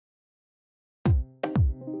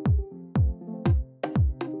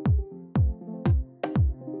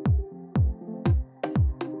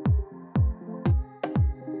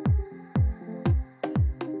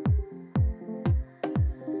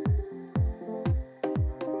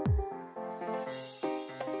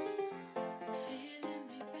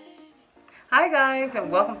Hi guys,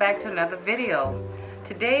 and welcome back to another video.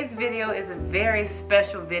 Today's video is a very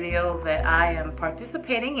special video that I am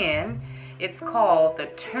participating in. It's called the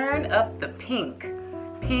Turn Up the Pink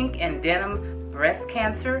and Denim Breast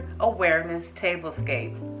Cancer Awareness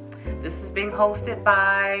Tablescape. This is being hosted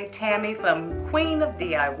by Tammy from Queen of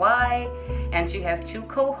DIY, and she has two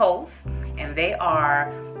co-hosts, and they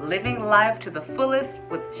are Living Life to the Fullest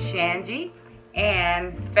with Shangie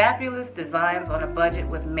and Fabulous Designs on a Budget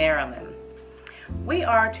with Marilyn. We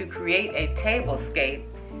are to create a tablescape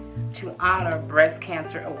to honor breast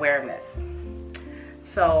cancer awareness.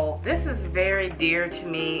 So this is very dear to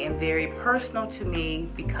me and very personal to me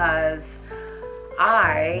because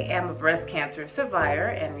I am a breast cancer survivor,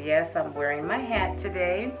 and yes, I'm wearing my hat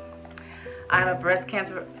today. I'm a breast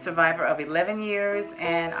cancer survivor of 11 years,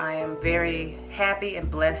 and I am very happy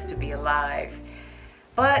and blessed to be alive.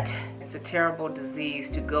 But it's a terrible disease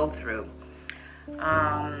to go through.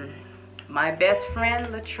 My best friend,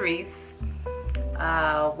 Latrice,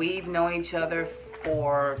 we've known each other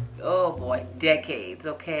for, oh boy, decades,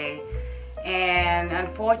 okay? And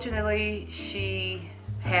unfortunately, she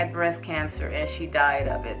had breast cancer and she died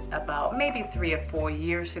of it about maybe 3 or 4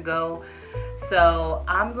 years ago. So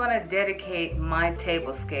I'm gonna dedicate my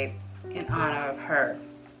tablescape in honor of her.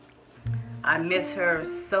 I miss her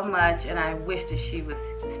so much, and I wish that she was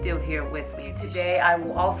still here with me today. I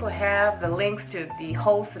will also have the links to the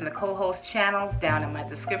host and the co-host channels down in my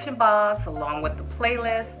description box, along with the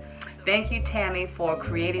playlist. Thank you, Tammy, for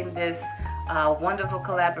creating this wonderful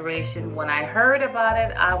collaboration. When I heard about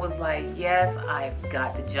it, I was like, yes, I've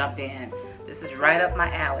got to jump in. This is right up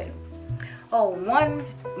my alley. Oh, one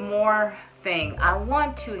more thing. I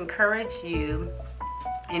want to encourage you,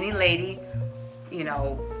 any lady, you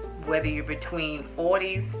know, whether you're between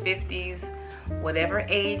 40s, 50s, whatever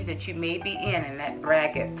age that you may be in that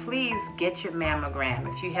bracket, please get your mammogram.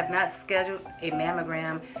 If you have not scheduled a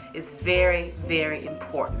mammogram, it's very, very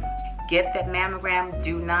important. Get that mammogram.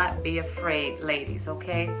 Do not be afraid, ladies,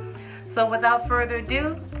 okay? So without further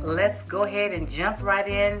ado, let's go ahead and jump right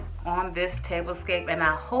in on this tablescape, and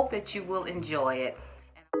I hope that you will enjoy it.